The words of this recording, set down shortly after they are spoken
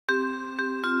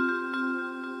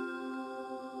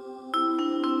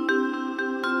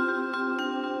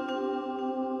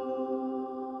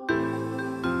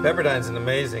Pepperdine's an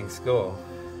amazing school,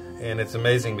 and it's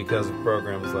amazing because of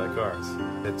programs like ours.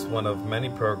 It's one of many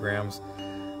programs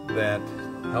that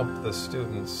help the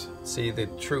students see the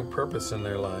true purpose in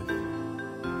their life.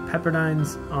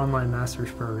 Pepperdine's online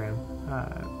master's program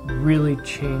really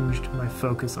changed my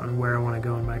focus on where I want to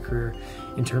go in my career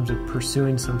in terms of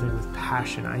pursuing something with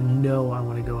passion. I know I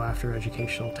want to go after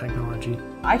educational technology.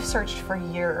 I've searched for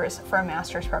years for a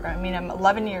master's program. I mean, I'm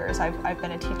 11 years I've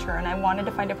been a teacher, and I wanted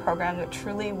to find a program that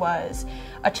truly was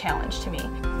a challenge to me.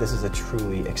 This is a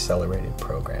truly accelerated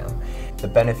program. The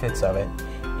benefits of it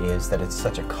is that it's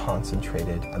such a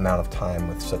concentrated amount of time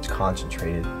with such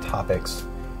concentrated topics.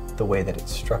 The way that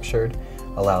it's structured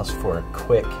allows for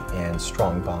quick and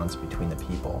strong bonds between the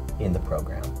people in the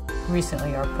program.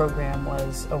 Recently our program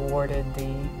was awarded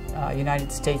the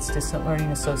United States Distant Learning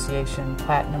Association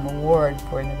Platinum Award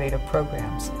for Innovative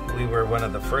Programs. We were one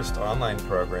of the first online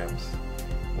programs.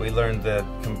 We learned that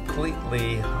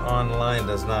completely online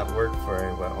does not work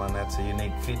very well, and that's a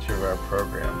unique feature of our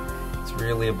program. It's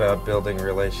really about building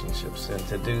relationships, and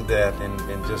to do that in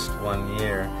just 1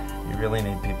 year, you really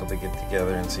need people to get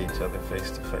together and see each other face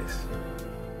to face.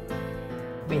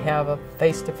 We have a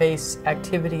face-to-face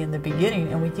activity in the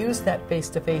beginning, and we use that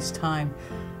face-to-face time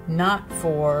not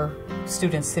for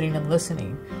students sitting and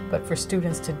listening, but for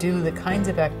students to do the kinds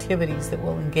of activities that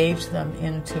will engage them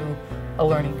into a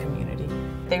learning community.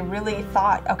 They really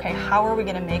thought, okay, how are we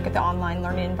going to make the online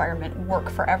learning environment work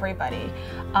for everybody?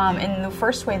 And the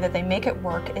first way that they make it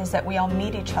work is that we all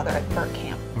meet each other at Vert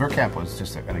Camp. Vert Camp was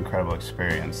just an incredible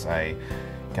experience. I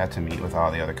got to meet with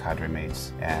all the other cadre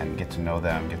mates and get to know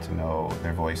them, get to know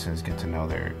their voices, get to know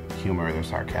their humor, their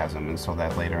sarcasm, and so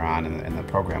that later on in the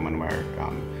program when we're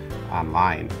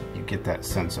online, you get that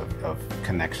sense of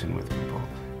connection with people.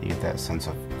 You get that sense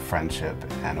of friendship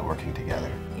and working together.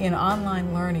 In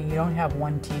online learning, you don't have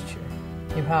one teacher.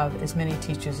 You have as many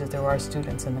teachers as there are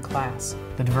students in the class.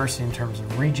 The diversity in terms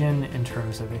of region, in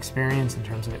terms of experience, in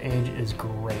terms of age is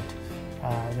great.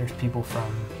 There's people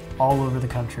from all over the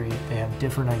country. They have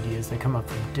different ideas. They come up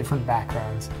from different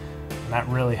backgrounds. And that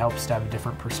really helps to have a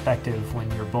different perspective when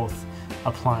you're both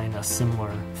applying a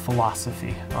similar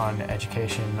philosophy on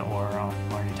education or on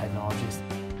learning technologies.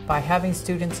 By having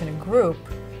students in a group,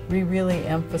 we really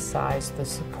emphasize the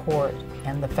support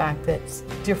and the fact that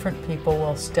different people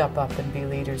will step up and be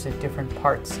leaders at different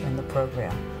parts in the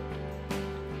program.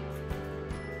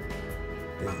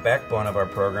 The backbone of our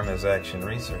program is action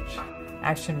research.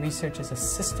 Action research is a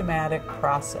systematic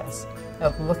process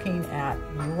of looking at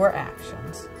your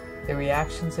actions, the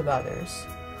reactions of others,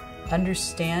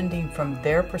 understanding from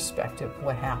their perspective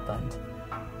what happened,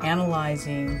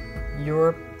 analyzing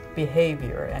your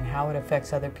behavior and how it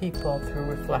affects other people through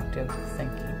reflective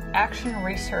thinking. Action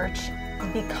research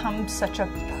becomes such a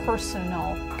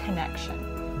personal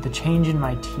connection. The change in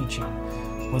my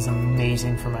teaching was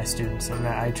amazing for my students, and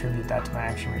I attribute that to my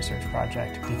action research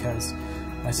project because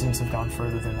my students have gone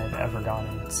further than they've ever gone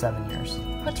in 7 years.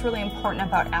 What's really important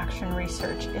about action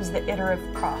research is the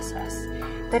iterative process.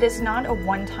 That is not a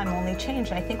one-time only change.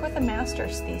 And I think with a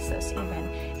master's thesis even,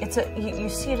 you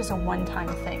see it as a one-time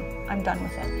thing. I'm done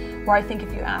with it. Where I think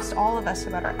if you asked all of us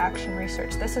about our action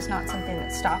research, this is not something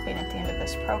that's stopping at the end of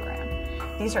this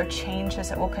program. These are changes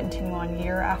that will continue on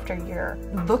year after year.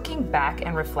 Looking back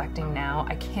and reflecting now,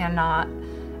 I cannot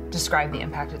describe the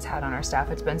impact it's had on our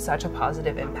staff. It's been such a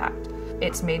positive impact.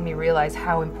 It's made me realize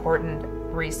how important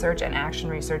research and action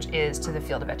research is to the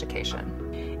field of education.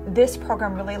 This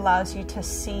program really allows you to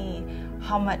see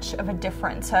how much of a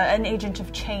difference, an agent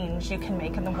of change you can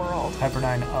make in the world.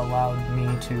 Pepperdine allowed me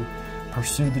to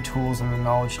pursue the tools and the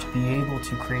knowledge to be able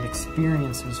to create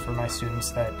experiences for my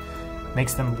students that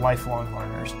makes them lifelong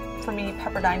learners. For me,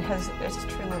 Pepperdine has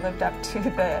truly lived up to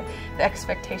the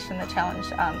expectation, the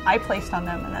challenge I placed on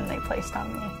them and then they placed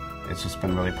on me. It's just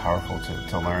been really powerful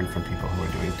to learn from people who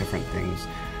are doing different things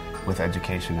with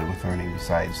education and with learning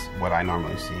besides what I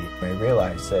normally see. I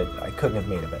realized that I couldn't have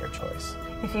made a better choice.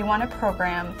 If you want a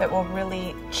program that will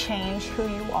really change who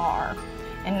you are,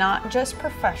 and not just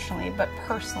professionally, but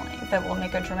personally, that will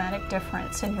make a dramatic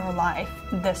difference in your life,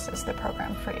 this is the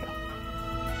program for you.